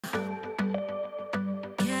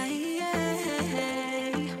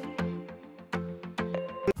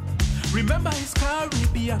Remember his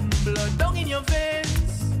Caribbean blood down in your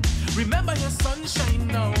veins. Remember your sunshine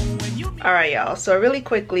now when you. Alright, y'all. So really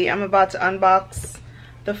quickly, I'm about to unbox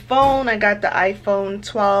the phone. I got the iPhone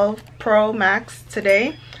 12 Pro Max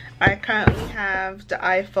today. I currently have the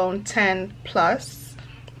iPhone 10 Plus,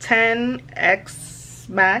 10X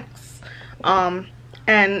Max,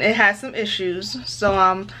 and it has some issues. So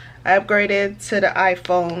I upgraded to the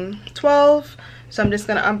iPhone 12. So I'm just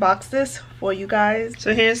gonna unbox this for you guys.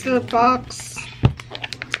 So here's the box.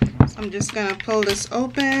 So I'm just gonna pull this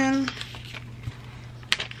open.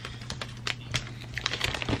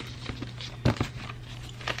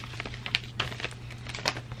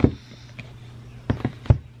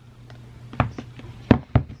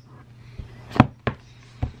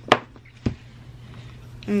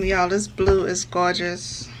 And y'all, this blue is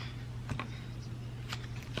gorgeous.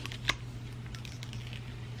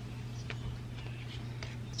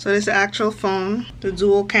 So this is the actual phone, the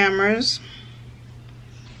dual cameras.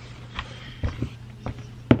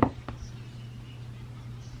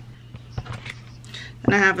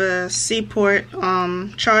 And I have a C-port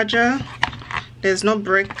charger. There's no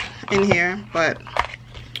brick in here, but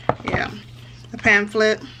yeah. A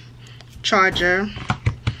pamphlet, charger,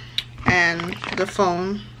 and the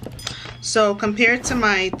phone. So compared to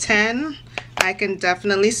my 10, I can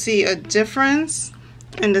definitely see a difference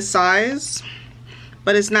in the size,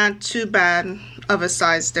 but it's not too bad of a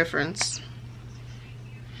size difference.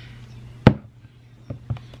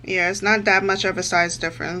 Yeah, it's not that much of a size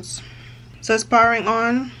difference. So it's powering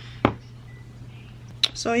on.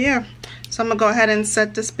 So yeah, so I'm gonna go ahead and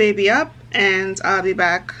set this baby up and I'll be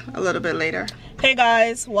back a little bit later. Hey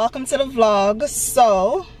guys, welcome to the vlog.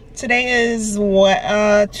 So today is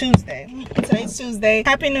Tuesday. Today's Tuesday.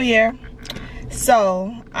 Happy New Year.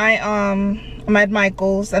 So I'm at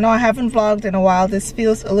Michael's. I know I haven't vlogged in a while. This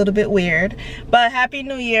feels a little bit weird, but Happy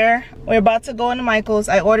New Year. We're about to go into Michael's.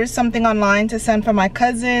 I ordered something online to send for my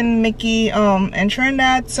cousin Mickey and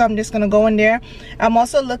Trinidad, so I'm just gonna go in there. I'm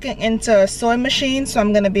also looking into a sewing machine, so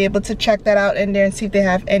I'm gonna be able to check that out in there and see if they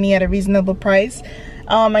have any at a reasonable price.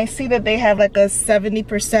 I see that they have like a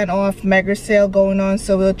 70% off mega sale going on,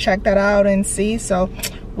 so we'll check that out and see. So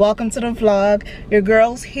welcome to the vlog. Your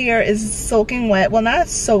girl's hair is soaking wet. Well, not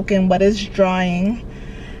soaking, but it's drying.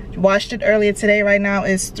 Washed it earlier today. Right now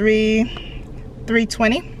is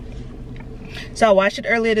 3:20. So I washed it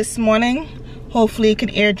earlier this morning. Hopefully it can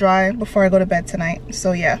air dry before I go to bed tonight.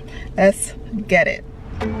 So yeah, let's get it.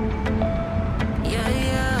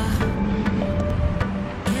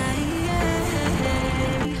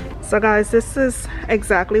 So guys, this is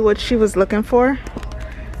exactly what she was looking for.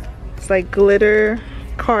 It's like glitter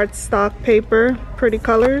cardstock paper, pretty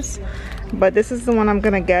colors, but this is the one I'm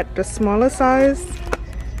gonna get, the smaller size.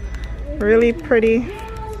 Really pretty.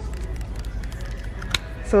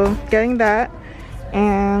 So getting that,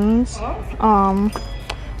 and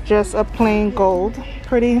just a plain gold,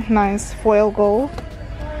 pretty nice foil gold.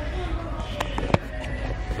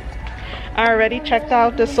 I already checked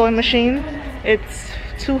out the sewing machine. It's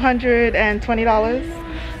 $220.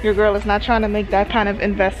 Your girl is not trying to make that kind of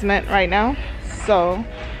investment right now, so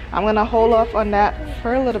I'm gonna hold off on that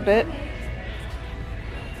for a little bit.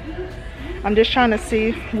 I'm just trying to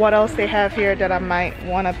see what else they have here that I might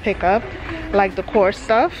want to pick up, like the core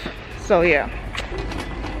stuff. So yeah,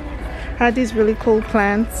 I had these really cool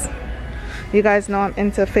plants. You guys know I'm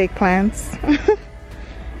into fake plants.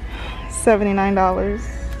 $79.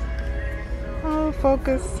 Oh,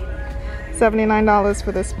 focus. $79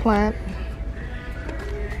 for this plant.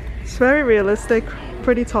 It's very realistic,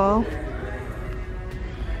 pretty tall.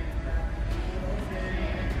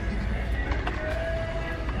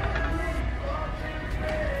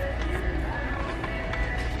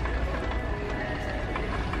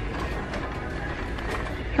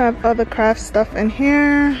 Have other craft stuff in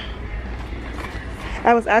here.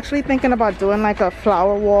 I was actually thinking about doing like a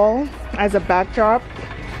flower wall as a backdrop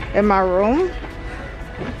in my room.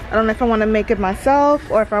 I don't know if I want to make it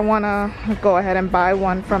myself or if I want to go ahead and buy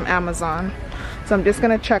one from Amazon. So I'm just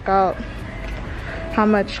gonna check out how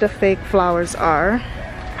much the fake flowers are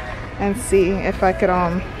and see if I could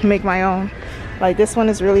make my own. Like this one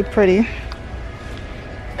is really pretty,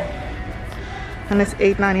 and it's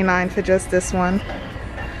 $8.99 for just this one.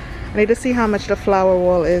 I need to see how much the flower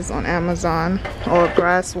wall is on Amazon, or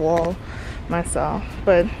grass wall myself,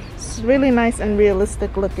 but it's really nice and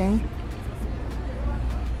realistic looking.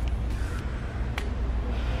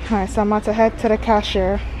 Alright, so I'm about to head to the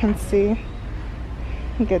cashier and see,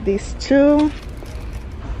 get these two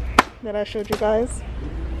that I showed you guys,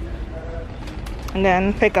 and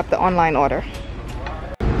then pick up the online order.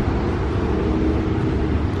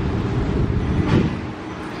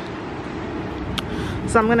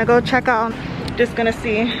 So I'm gonna go check out. Just gonna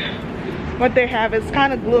see what they have. It's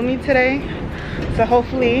kind of gloomy today, so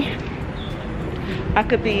hopefully I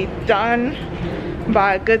could be done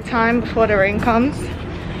by a good time before the rain comes.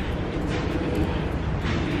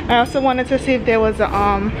 I also wanted to see if there was a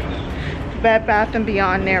Bed Bath &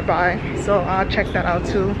 Beyond nearby, so I'll check that out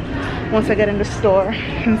too once I get in the store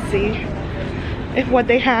and see if what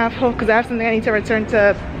they have, because I have something I need to return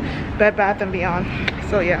to Bed Bath & Beyond.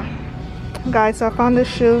 So yeah, guys, so I found this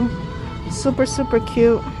shoe, super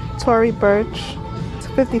cute, Tory Burch. It's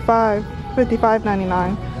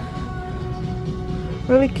 $55.99.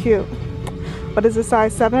 Really cute, but it's a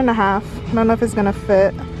size 7.5. I don't know if it's gonna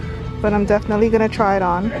fit, but I'm definitely gonna try it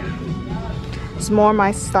on. It's more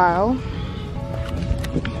my style.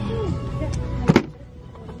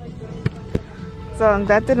 So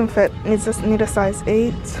that didn't fit. It's just need a size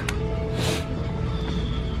 8.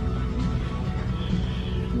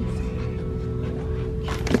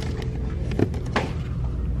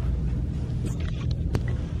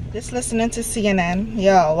 Just listening to CNN.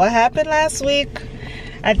 Yo, what happened last week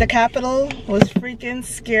at the Capitol was freaking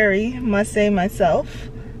scary, must say myself.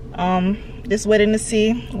 Just waiting to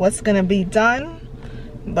see what's gonna be done,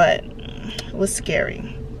 but it was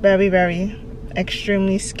scary. Very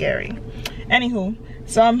extremely scary. Anywho,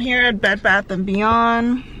 so I'm here at Bed Bath &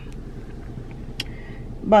 Beyond,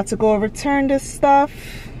 about to go return this stuff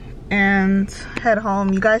and head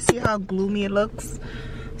home. You guys see how gloomy it looks?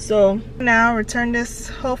 So now return this,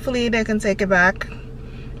 hopefully they can take it back.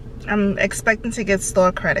 I'm expecting to get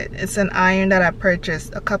store credit. It's an iron that I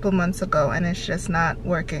purchased a couple months ago and it's just not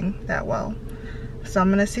working that well. So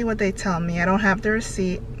I'm gonna see what they tell me. I don't have the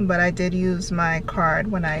receipt, but I did use my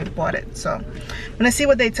card when I bought it. So I'm gonna see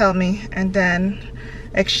what they tell me and then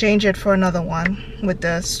exchange it for another one with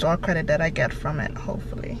the store credit that I get from it,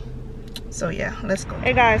 hopefully. So yeah, let's go.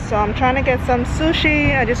 Hey guys, so I'm trying to get some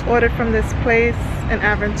sushi. I just ordered from this place in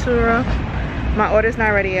Aventura. My order's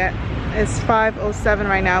not ready yet. It's 5:07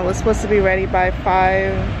 right now. It was supposed to be ready by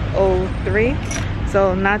 5:03,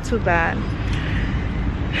 so not too bad.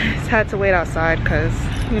 Just had to wait outside because,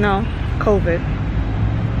 you know, COVID.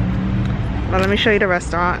 Well, let me show you the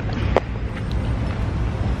restaurant.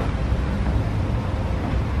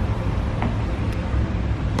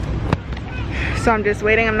 So I'm just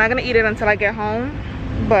waiting. I'm not gonna eat it until I get home,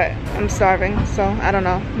 but I'm starving, so I don't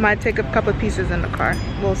know. Might take a couple pieces in the car.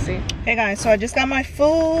 We'll see. Hey guys, so I just got my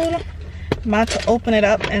food. I'm about to open it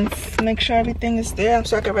up and make sure everything is there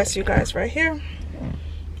so I can rest you guys right here.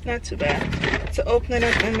 Not too bad. To open it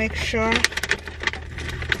up and make sure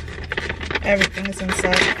everything is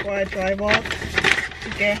inside before I drive off.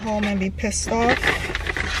 Get home and be pissed off.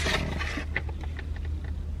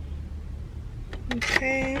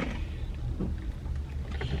 Okay.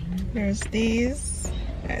 There's these,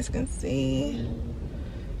 you guys can see.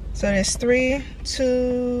 So there's 3,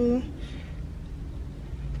 2.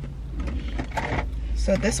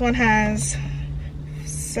 So this one has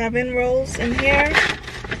 7 rolls in here,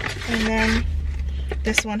 and then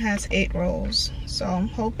this one has 8 rolls. So I'm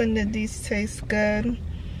hoping that these taste good.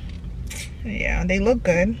 Yeah, they look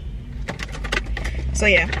good. So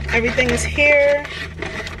yeah, everything is here.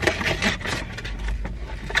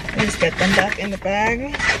 Let's get them back in the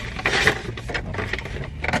bag.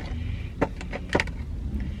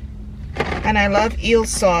 And I love eel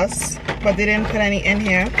sauce, but they didn't put any in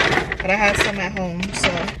here, but I have some at home.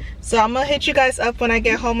 So I'm gonna hit you guys up when I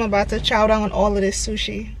get home. I'm about to chow down on all of this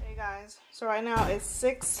sushi. Hey guys, so right now it's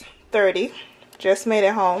 6:30. Just made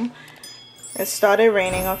it home. It started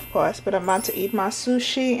raining, of course, but I'm about to eat my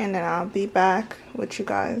sushi and then I'll be back with you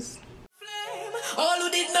guys. All who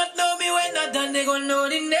did not know me when not done, they gon' know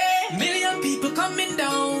the name. Million people coming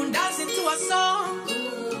down.